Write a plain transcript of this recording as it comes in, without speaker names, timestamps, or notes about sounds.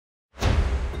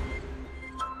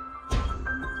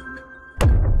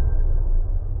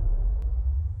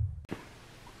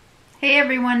Hey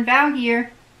everyone, Val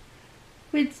here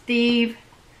with Steve,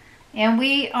 and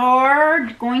we are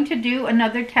going to do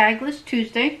another Tagless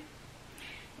Tuesday.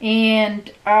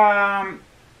 And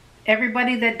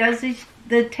everybody that does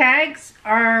the tags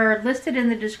are listed in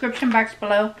the description box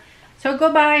below. So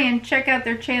go by and check out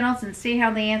their channels and see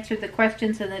how they answer the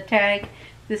questions in the tag.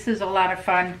 This is a lot of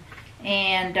fun.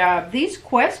 And these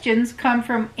questions come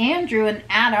from Andrew and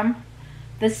Adam,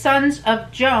 the sons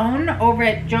of Joan over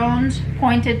at Joan's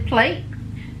Pointed Plate.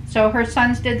 So her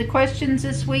sons did the questions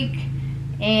this week,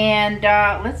 and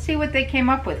let's see what they came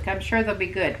up with. I'm sure they'll be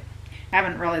good. I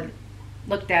haven't really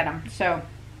looked at them. So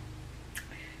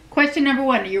question number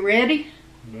 1, are you ready?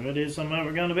 Ready as I'm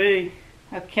ever gonna be.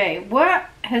 Okay, what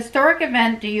historic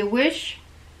event do you wish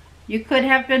you could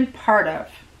have been part of?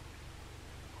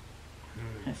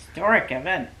 Historic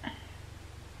event.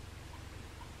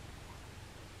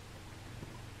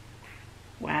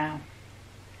 Wow.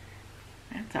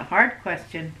 That's a hard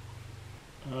question.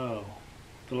 Oh,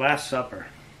 the Last Supper.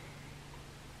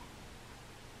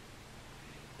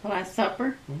 The Last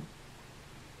Supper? Hmm?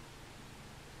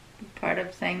 Part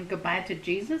of saying goodbye to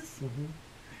Jesus?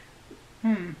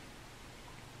 Mm-hmm.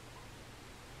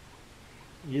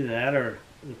 Either that or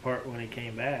the part when he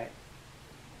came back.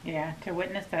 Yeah, to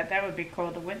witness that. That would be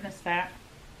cool to witness that.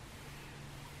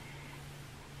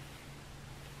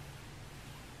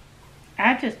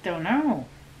 I just don't know.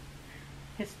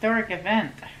 Historic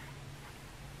event.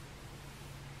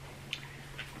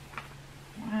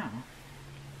 Wow.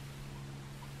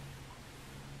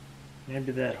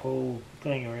 Maybe that whole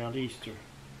thing around Easter.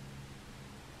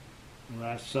 The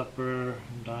Last Supper,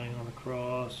 him dying on the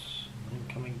cross, him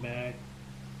coming back,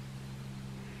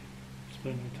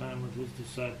 spending time with his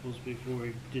disciples before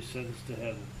he descends to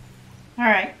heaven.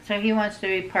 Alright, so he wants to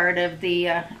be part of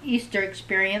the Easter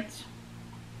experience.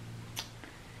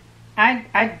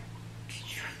 I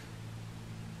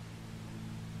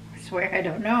swear I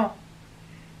don't know.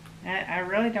 I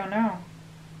really don't know.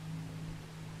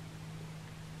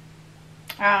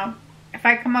 If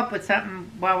I come up with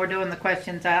something while we're doing the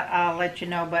questions, I'll let you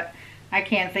know, but I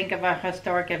can't think of a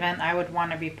historic event I would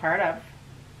want to be part of.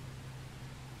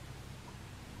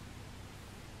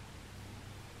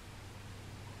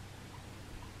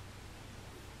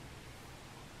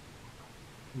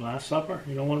 Last Supper?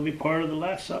 You don't want to be part of the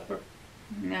Last Supper?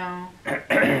 No.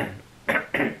 I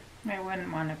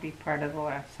wouldn't want to be part of the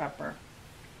Last Supper.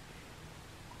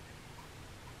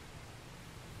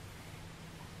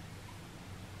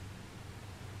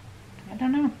 I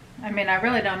don't know. I mean, I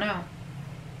really don't know.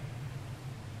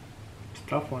 It's a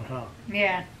tough one, huh?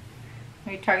 Yeah.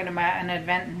 Are you talking about an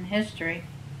event in history?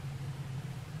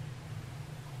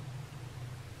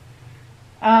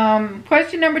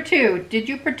 Question number 2. Did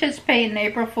you participate in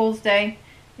April Fool's Day?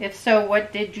 If so,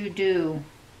 what did you do?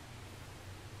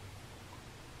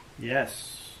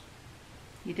 Yes.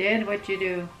 You did? What'd you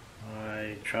do?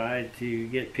 I tried to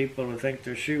get people to think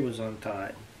their shoe was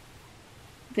untied.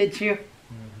 Did you?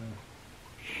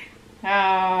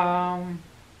 Mm-hmm.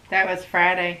 That was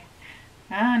Friday.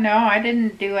 Oh, no, I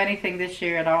didn't do anything this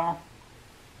year at all.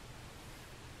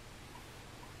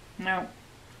 No.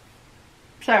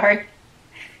 Sorry.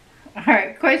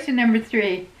 Alright, question number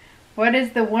 3. What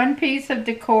is the one piece of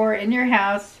decor in your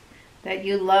house that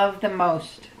you love the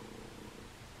most?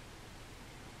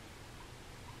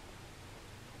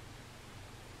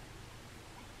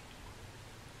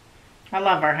 I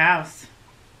love our house.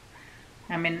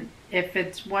 I mean, if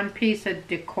it's one piece of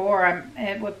decor,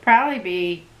 it would probably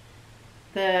be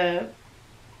the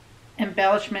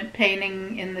embellishment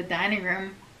painting in the dining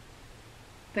room.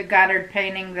 The Goddard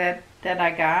painting that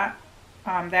I got.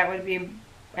 That would be,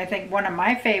 I think, one of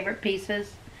my favorite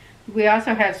pieces. We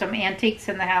also have some antiques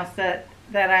in the house that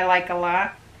I like a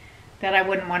lot, that I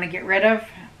wouldn't want to get rid of.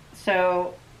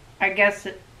 So I guess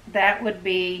that would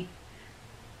be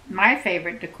my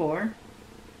favorite decor.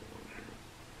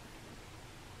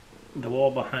 The wall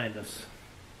behind us.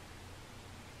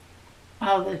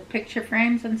 All the picture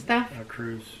frames and stuff? Our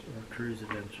cruise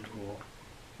adventure wall.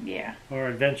 Yeah. Or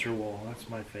adventure wall, that's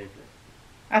my favorite.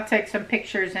 I'll take some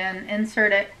pictures and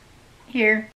insert it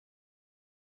here.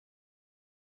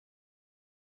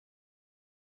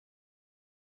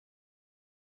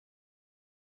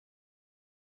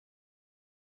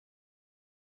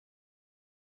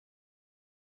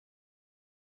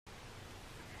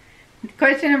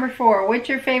 Question number 4. What's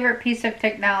your favorite piece of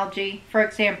technology? For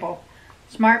example,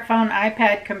 smartphone,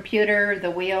 iPad, computer,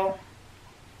 the wheel.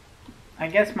 I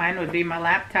guess mine would be my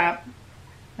laptop.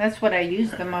 That's what I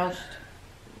use the most.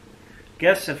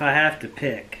 Guess if I have to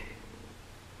pick,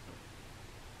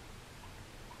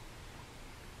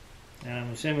 and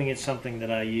I'm assuming it's something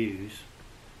that I use,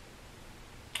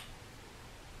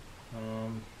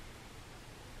 Um,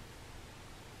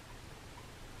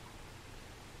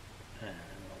 I don't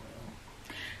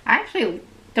know. I actually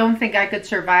don't think I could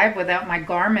survive without my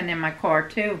Garmin in my car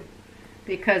too,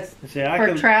 because See, I for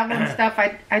could, travel and stuff,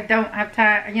 I don't have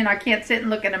time. You know, I can't sit and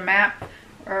look at a map,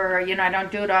 or you know, I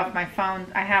don't do it off my phone.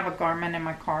 I have a Garmin in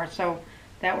my car, so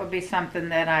that would be something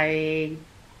that I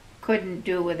couldn't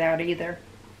do without either.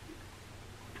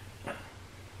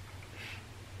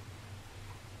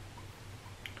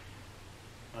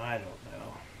 I don't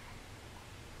know.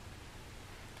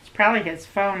 It's probably his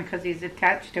phone because he's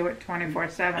attached to it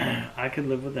 24/7. I could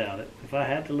live without it. If I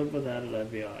had to live without it,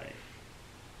 I'd be alright.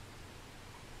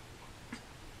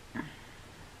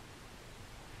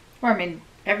 Or I mean,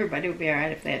 everybody would be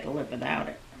alright if they had to live without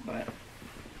it, but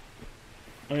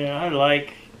I mean, I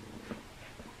like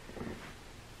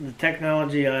the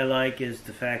technology. I like is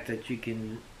the fact that you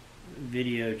can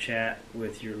video chat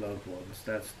with your loved ones.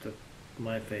 That's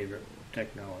my favorite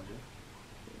technology.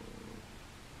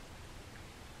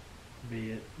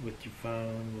 Be it with your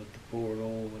phone, with the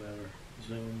portal, whatever,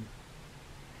 Zoom.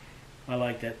 I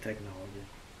like that technology.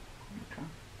 okay.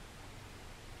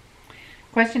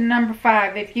 Question number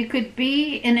 5. If you could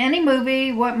be in any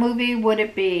movie, what movie would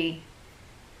it be?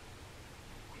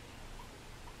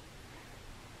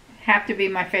 Have to be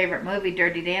my favorite movie,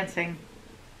 Dirty Dancing.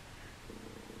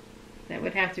 That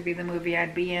would have to be the movie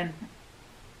I'd be in.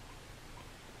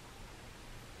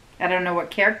 I don't know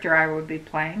what character I would be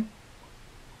playing.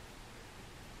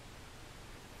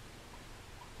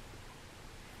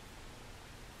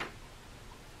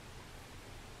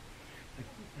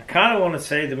 I kind of want to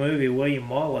say the movie William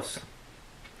Wallace.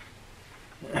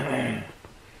 I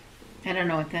don't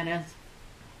know what that is.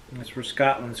 That's where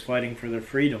Scotland's fighting for their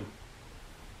freedom.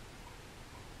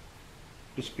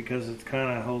 Just because it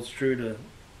kind of holds true to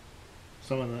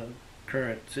some of the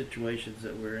current situations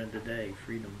that we're in today.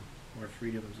 Freedom, where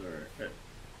freedoms are at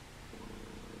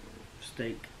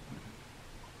stake.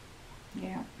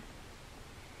 Yeah.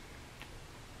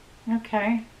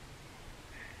 Okay.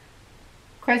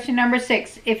 Question number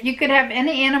 6. If you could have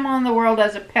any animal in the world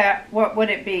as a pet, what would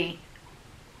it be?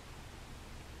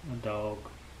 A dog.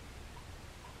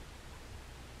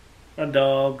 A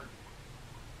dog.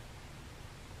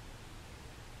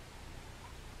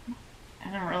 I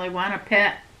don't really want a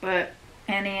pet, but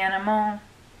any animal.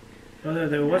 Well,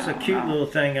 there was a cute little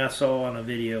thing I saw on a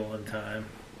video one time.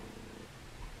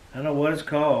 I don't know what it's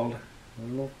called. A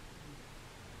little,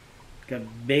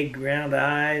 got big round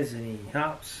eyes, and he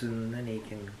hops, and then he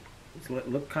can.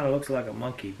 Kind of looks like a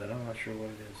monkey, but I'm not sure what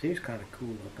it is. He's kind of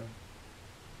cool looking.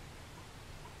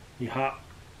 He hopped,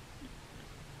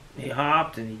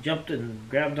 and he jumped and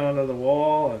grabbed onto the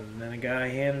wall, and then a guy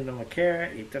handed him a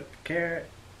carrot. He took the carrot,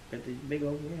 got these big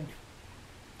old hands.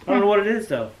 I don't know what it is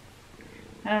though.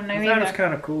 I don't know I thought it was either.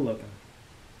 kind of cool looking.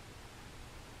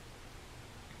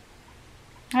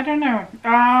 I don't know.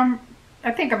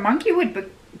 I think a monkey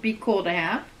would be cool to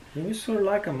have, He was sort of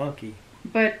like a monkey,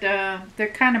 but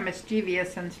they're kind of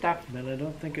mischievous and stuff. but I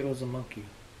don't think it was a monkey.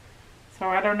 So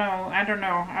I don't know.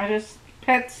 I just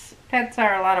pets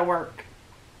are a lot of work.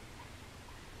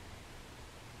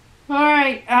 All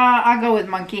right, I'll go with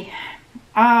monkey.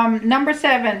 Number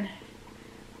 7.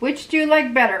 Which do you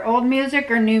like better, old music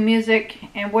or new music?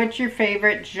 And what's your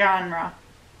favorite genre?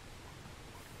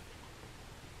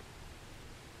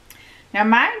 Now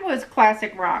mine was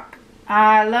classic rock.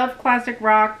 I love classic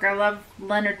rock. I love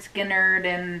Leonard Skinner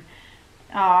and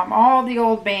all the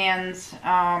old bands.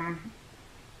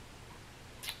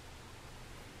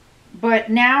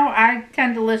 But now I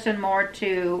tend to listen more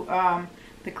to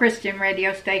the Christian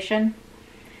radio station.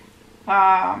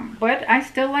 But I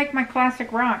still like my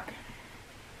classic rock.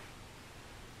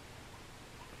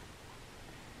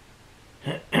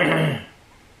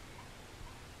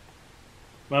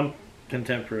 I'm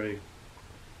contemporary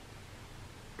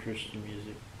Christian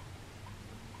music.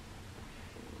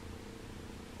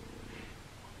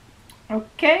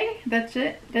 Okay, that's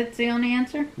it. That's the only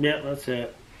answer? Yeah, that's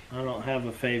it. I don't have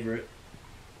a favorite.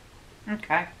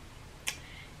 Okay.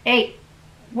 8.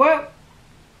 What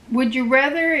would you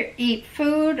rather eat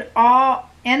food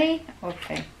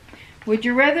Okay. Would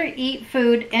you rather eat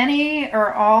food any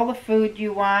or all the food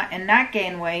you want and not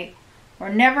gain weight, or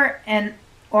never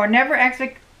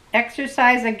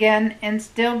exercise again and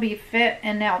still be fit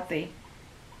and healthy?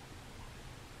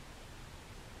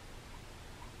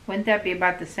 Wouldn't that be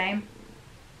about the same?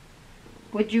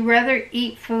 Would you rather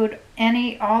eat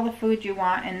all the food you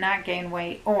want and not gain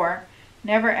weight, or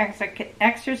never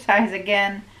exercise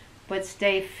again but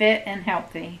stay fit and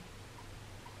healthy?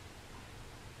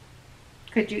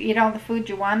 Could you eat all the food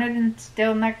you wanted and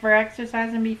still never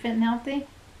exercise and be fit and healthy?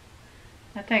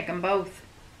 I take them both.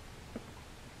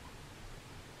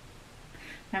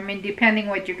 I mean, depending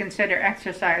what you consider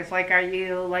exercise. Like, are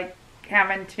you like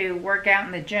having to work out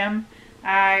in the gym?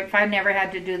 If I never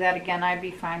had to do that again, I'd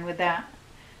be fine with that.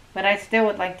 But I still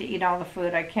would like to eat all the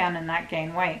food I can and not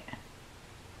gain weight.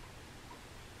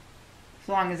 As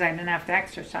long as I didn't have to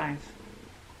exercise.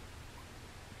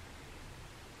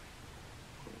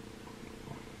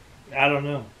 I don't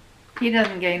know. He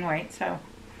doesn't gain weight, so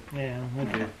Yeah, I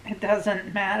do. it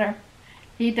doesn't matter.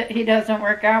 He doesn't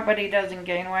work out, but he doesn't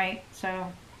gain weight,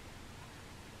 so.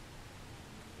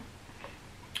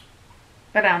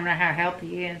 But I don't know how healthy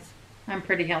he is. I'm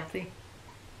pretty healthy.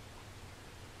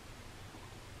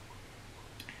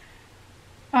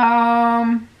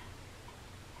 All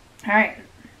right.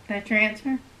 That's your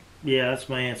answer? Yeah, that's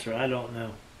my answer. I don't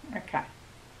know. Okay.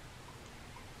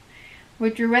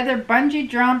 Would you rather bungee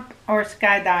jump or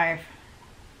skydive?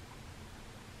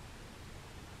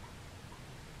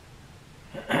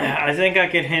 I think I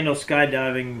could handle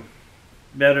skydiving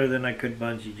better than I could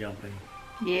bungee jumping.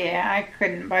 Yeah, I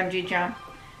couldn't bungee jump.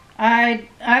 I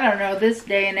don't know. This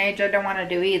day and age, I don't want to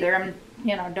do either.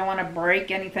 Don't want to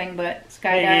break anything, but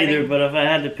skydiving. Me either, but if I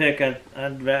had to pick,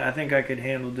 I think I could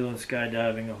handle doing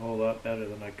skydiving a whole lot better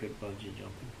than I could bungee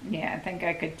jumping. Yeah, I think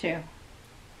I could too.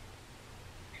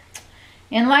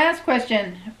 And last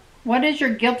question. What is your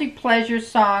guilty pleasure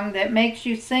song that makes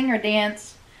you sing or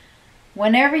dance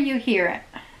whenever you hear it?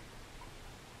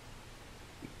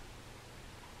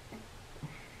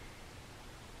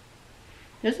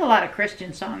 There's a lot of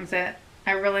Christian songs that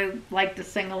I really like to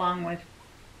sing along with.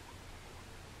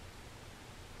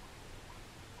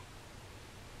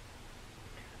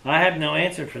 I have no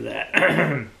answer for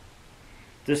that.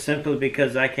 Just simply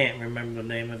because I can't remember the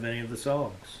name of any of the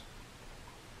songs.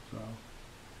 So.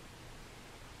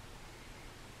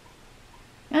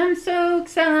 I'm so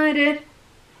excited.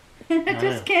 I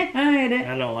just can't hide it.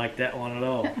 I don't like that one at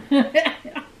all.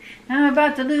 I'm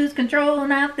about to lose control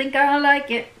and I think I like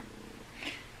it.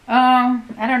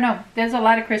 I don't know. There's a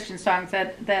lot of Christian songs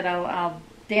that I'll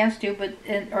dance to,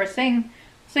 or sing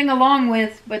along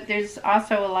with. But there's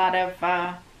also a lot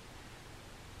of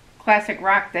classic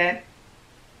rock that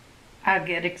I'll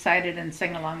get excited and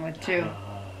sing along with too.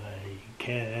 I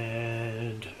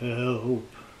can't help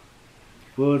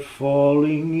but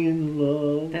falling in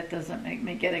love. That doesn't make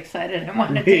me get excited and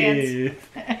want to dance.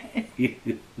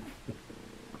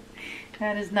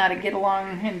 That is not a get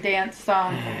along and dance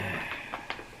song.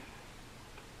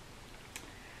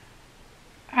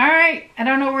 Alright, I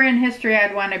don't know where in history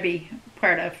I'd want to be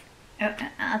part of.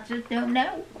 I just don't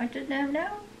know. I just don't know.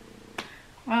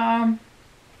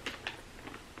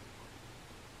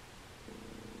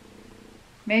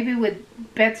 Maybe with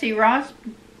Betsy Ross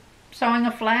sewing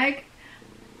a flag?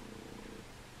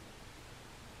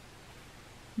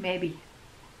 Maybe.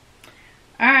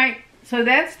 Alright, so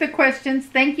that's the questions.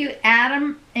 Thank you,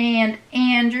 Adam and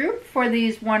Andrew, for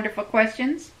these wonderful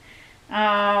questions.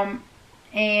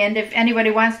 And if anybody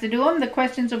wants to do them, the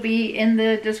questions will be in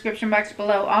the description box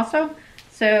below also.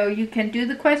 So you can do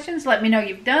the questions. Let me know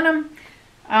you've done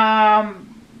them.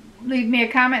 Leave me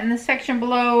a comment in the section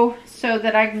below so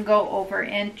that I can go over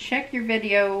and check your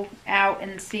video out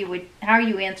and see how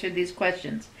you answered these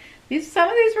questions. Some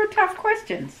of these were tough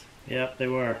questions. Yep, they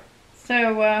were.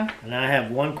 So, and I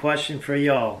have one question for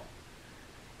y'all.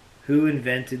 Who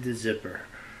invented the zipper?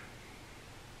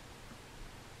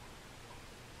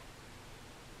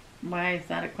 Why is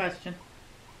that a question?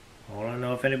 I want to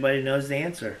know if anybody knows the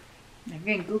answer. I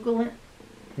can Google it.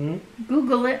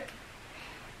 Google it.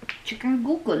 You can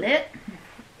Google it.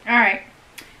 Alright.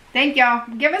 Thank y'all.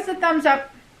 Give us a thumbs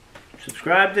up.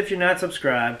 Subscribe if you're not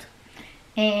subscribed.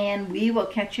 And we will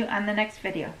catch you on the next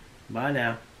video. Bye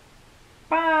now.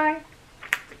 Bye.